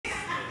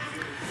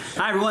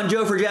Hi everyone,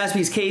 Joe for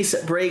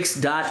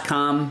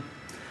JaspysCaseBreaks.com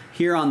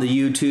here on the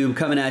YouTube,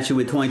 coming at you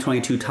with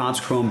 2022 Topps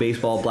Chrome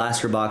Baseball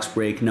Blaster Box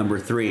Break number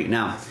 3.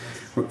 Now,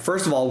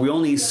 first of all, we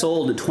only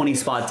sold 20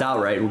 spots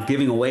outright. We're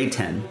giving away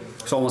 10.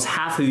 So almost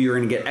half of you are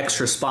going to get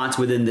extra spots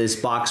within this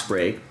box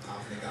break.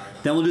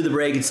 Then we'll do the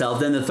break itself.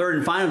 Then the third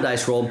and final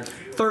dice roll,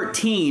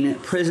 13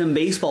 Prism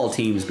Baseball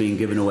teams being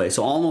given away.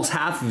 So almost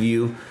half of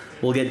you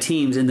will get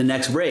teams in the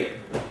next break.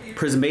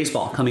 Prism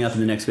Baseball coming up in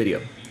the next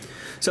video.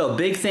 So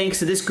big thanks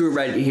to this group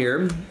right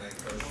here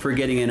for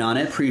getting in on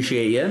it.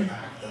 Appreciate you.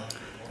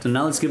 So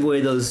now let's give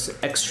away those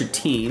extra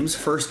teams.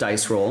 First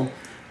dice roll.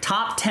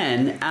 Top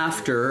 10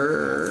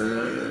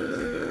 after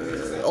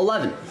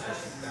 11.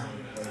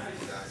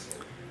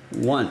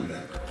 1,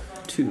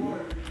 2,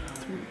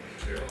 3,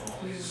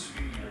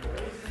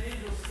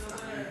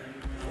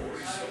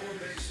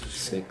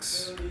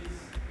 6.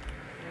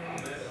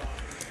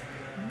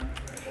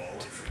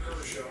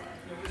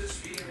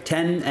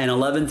 10 and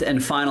 11th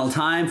and final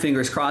time.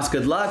 Fingers crossed,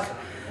 good luck.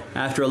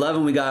 After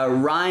 11, we got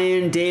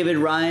Ryan, David,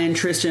 Ryan,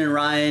 Tristan, and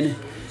Ryan,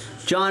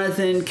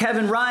 Jonathan,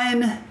 Kevin,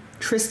 Ryan,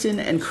 Tristan,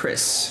 and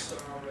Chris.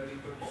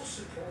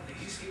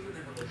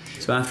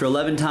 So after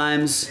 11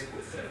 times,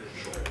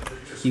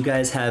 you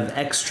guys have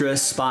extra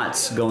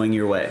spots going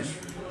your way.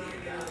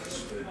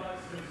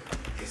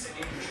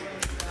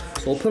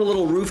 So we'll put a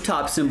little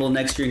rooftop symbol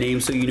next to your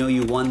name so you know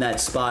you won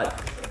that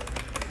spot.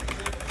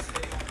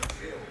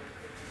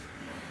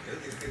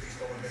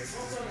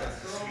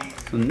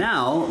 So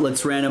now,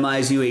 let's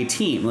randomize you a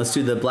team. Let's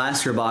do the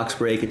blaster box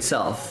break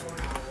itself.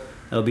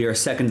 That'll be our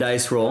second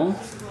dice roll.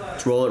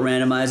 Let's roll it,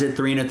 randomize it,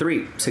 3 and a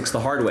 3. 6 the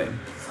hard way.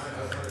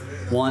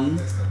 1,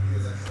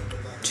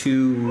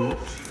 2,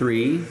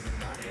 3,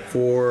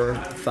 4,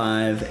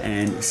 5,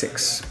 and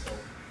 6.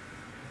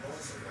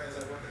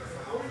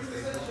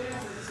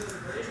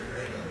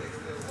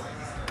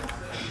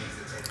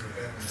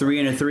 Three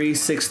and a 3,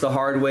 6 the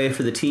hard way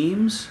for the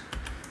teams.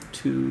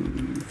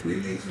 2,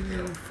 3,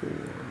 4.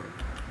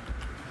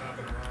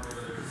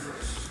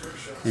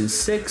 And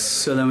 6.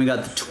 So then we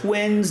got the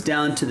Twins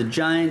down to the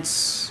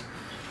Giants.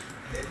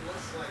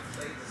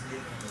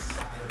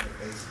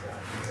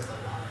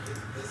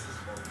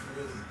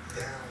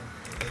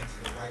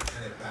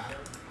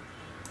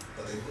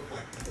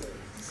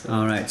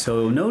 All right,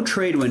 so no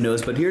trade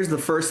windows, but here's the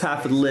first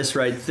half of the list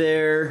right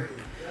there,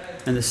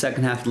 and the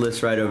second half of the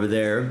list right over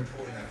there.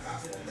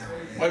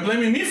 Why are you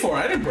blaming me for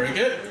it? I didn't break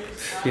it.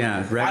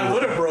 Yeah, Rex, I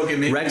would have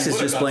broken it. Rex is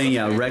just blaming.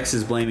 Yeah, Rex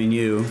is blaming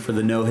you for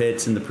the no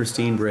hits and the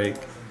pristine break.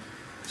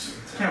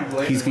 Can't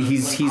blame He's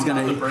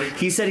gonna.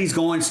 He said he's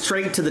going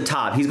straight to the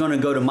top. He's going to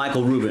go to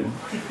Michael Rubin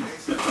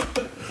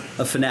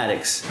of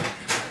Fanatics.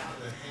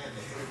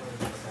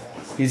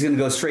 He's going to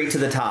go straight to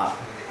the top.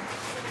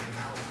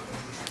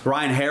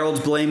 Ryan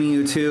Harold's blaming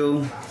you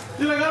too.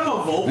 Dude, I got him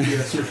a Volpe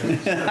yesterday.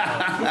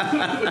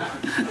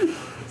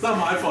 It's not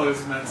my fault.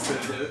 It's Matt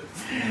said it.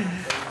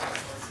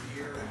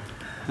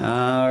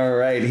 All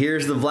right,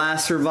 here's the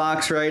blaster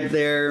box right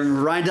there.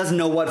 Ryan doesn't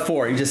know what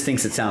for. He just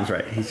thinks it sounds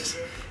right. He's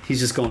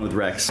just going with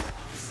Rex.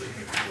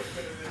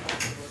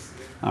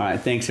 All right,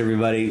 thanks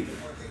everybody.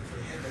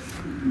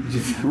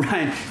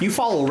 Ryan, you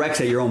follow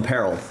Rex at your own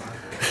peril.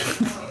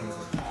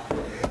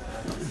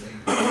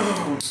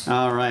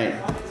 All right.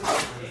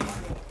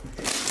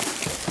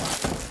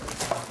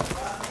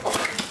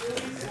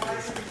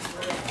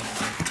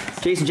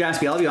 Jason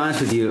Jaspy, I'll be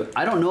honest with you.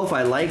 I don't know if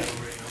I like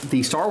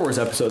the Star Wars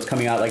episodes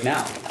coming out like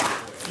now.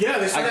 Yeah,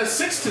 they started at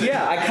 6 today.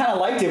 Yeah, I kind of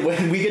liked it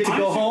when we get to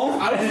go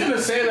home. I was going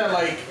to say that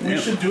like we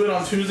should do it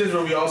on Tuesdays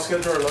where we all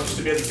schedule our lunch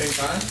to be at the same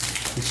time.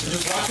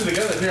 Just watch it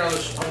together here on the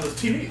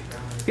TV.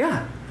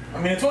 Yeah. I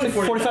mean, it's only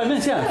 45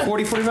 minutes, yeah.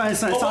 45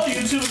 minutes. Oh, well,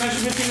 YouTube and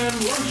actually 15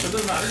 minutes lunch. It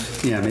doesn't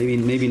matter. Yeah,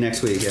 maybe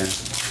next week, yeah.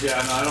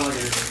 Yeah, no, I don't like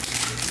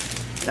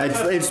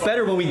it. It's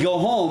better when we go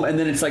home and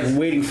then it's like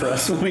waiting for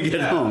us when we get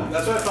home.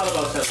 That's what I thought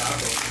about Ted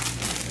Lasso.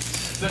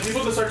 Then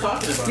people can start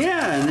talking about it.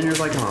 Yeah, and then you're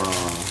like,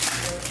 oh.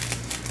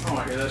 Oh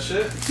my god, that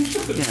shit.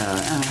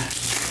 Yeah,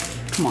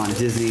 come on,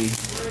 Disney.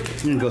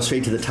 I'm gonna go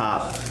straight to the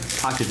top.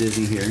 Talk to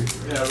Disney here.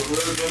 Yeah,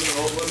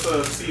 what's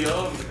the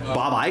CEO?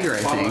 Bob Iger, I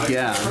think. Iger.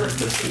 Yeah.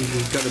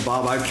 Go to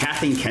Bob Iger,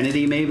 Kathleen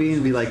Kennedy, maybe,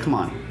 and be like, come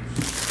on.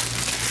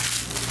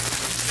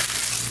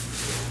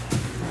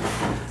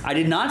 I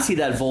did not see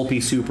that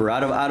Volpe Super.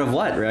 Out of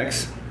what,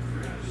 Rex?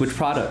 Which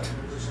product?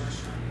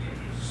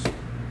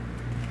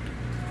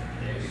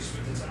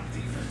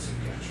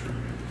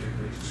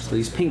 So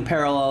these pink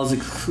parallels,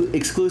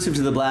 exclusive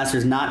to the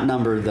blasters, not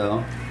numbered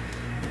though.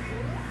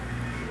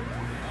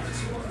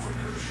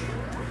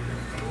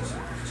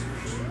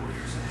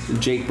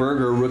 Jake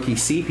Berger, rookie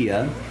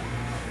sepia.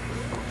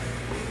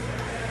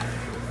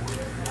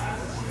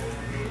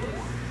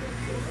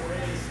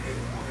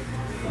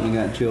 We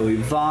got Joey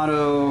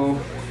Votto.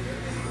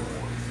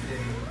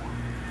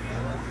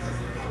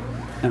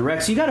 And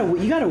Rex, you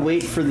gotta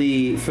wait for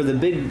the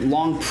big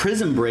long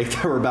prism break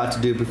that we're about to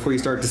do before you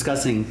start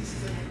discussing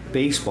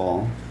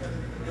baseball.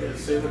 Yeah,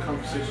 save the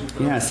conversation.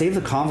 Yeah, save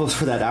the convos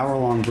for that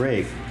hour-long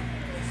break.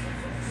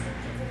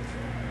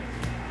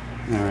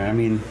 All right, I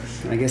mean,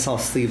 I guess I'll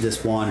sleeve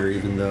this Wander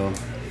even though.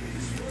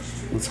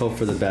 Let's hope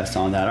for the best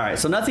on that. All right,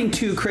 so nothing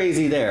too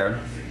crazy there.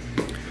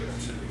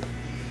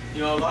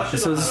 You know, a lot of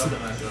shit don't add up in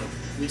that, Joe.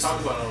 We talk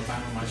about it all the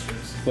time on my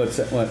streams. What's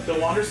that? What? The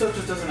Wander stuff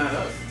just doesn't add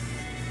up.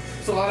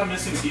 There's a lot of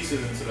missing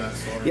pieces into that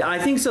story. Yeah, I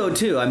think so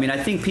too. I mean,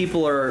 I think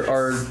people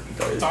are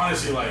It's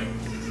honestly like,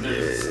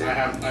 I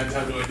have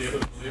no idea who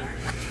to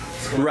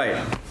believe.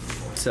 right.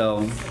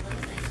 So,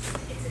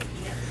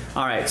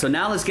 all right. So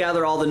now let's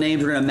gather all the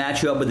names. We're gonna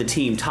match you up with the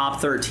team.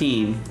 Top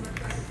 13.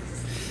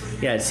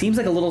 Yeah, it seems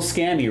like a little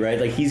scammy, right?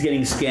 Like he's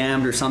getting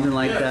scammed or something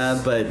like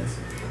that. But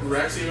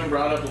Rex even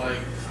brought up like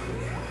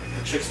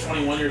the chick's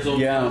 21 years old.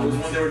 Yeah. It was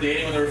when they were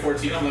dating when they were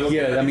 14. I'm like,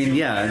 okay, yeah, I mean,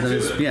 yeah,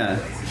 yeah.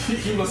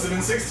 He must have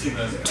been 16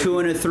 then. 2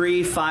 and a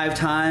 3, 5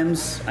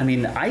 times. I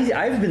mean,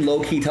 I've been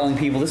low key telling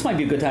people this might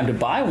be a good time to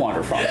buy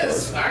Wander Francos.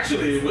 Yes,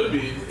 actually, it would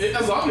be.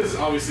 As long as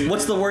obviously.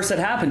 What's the worst that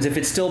happens? If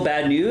it's still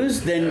bad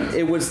news, then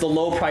it was the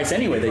low price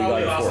anyway that you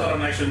got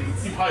it for.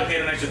 You probably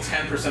paid an extra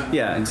 10% more.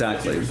 Yeah,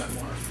 exactly. 50%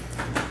 more.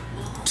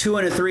 2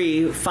 and a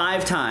 3,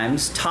 5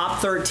 times.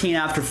 Top 13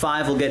 after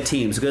 5 will get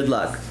teams. Good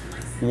luck.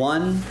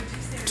 1,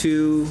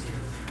 2,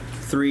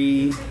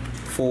 3,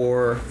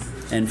 4,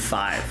 and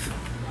 5.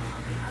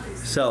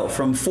 So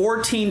from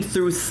 14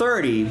 through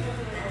 30,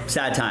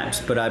 sad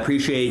times, but I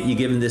appreciate you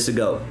giving this a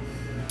go.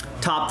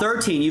 Top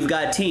 13, you've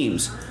got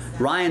teams.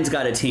 Ryan's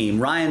got a team.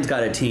 Ryan's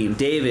got a team.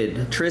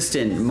 David,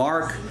 Tristan,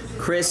 Mark,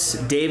 Chris,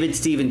 David,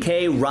 Stephen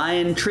K,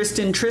 Ryan,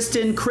 Tristan,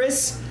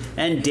 Chris,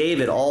 and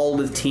David, all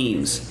with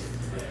teams.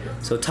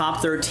 So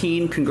top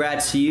 13,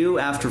 congrats to you.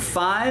 After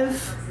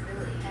 5,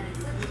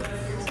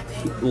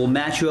 we'll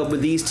match you up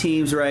with these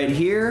teams right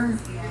here.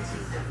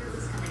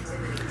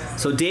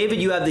 So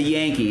David, you have the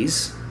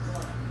Yankees.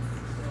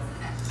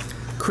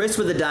 Chris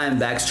with the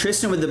Diamondbacks,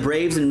 Tristan with the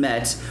Braves and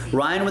Mets,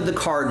 Ryan with the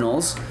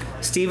Cardinals,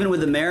 Steven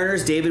with the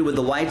Mariners, David with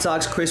the White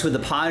Sox, Chris with the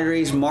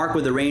Padres, Mark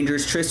with the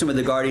Rangers, Tristan with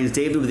the Guardians,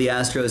 David with the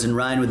Astros, and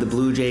Ryan with the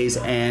Blue Jays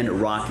and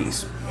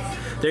Rockies.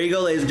 There you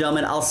go, ladies and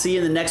gentlemen. I'll see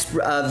you in the next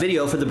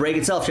video for the break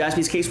itself.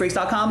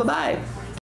 JaspysCaseBreaks.com. Bye-bye.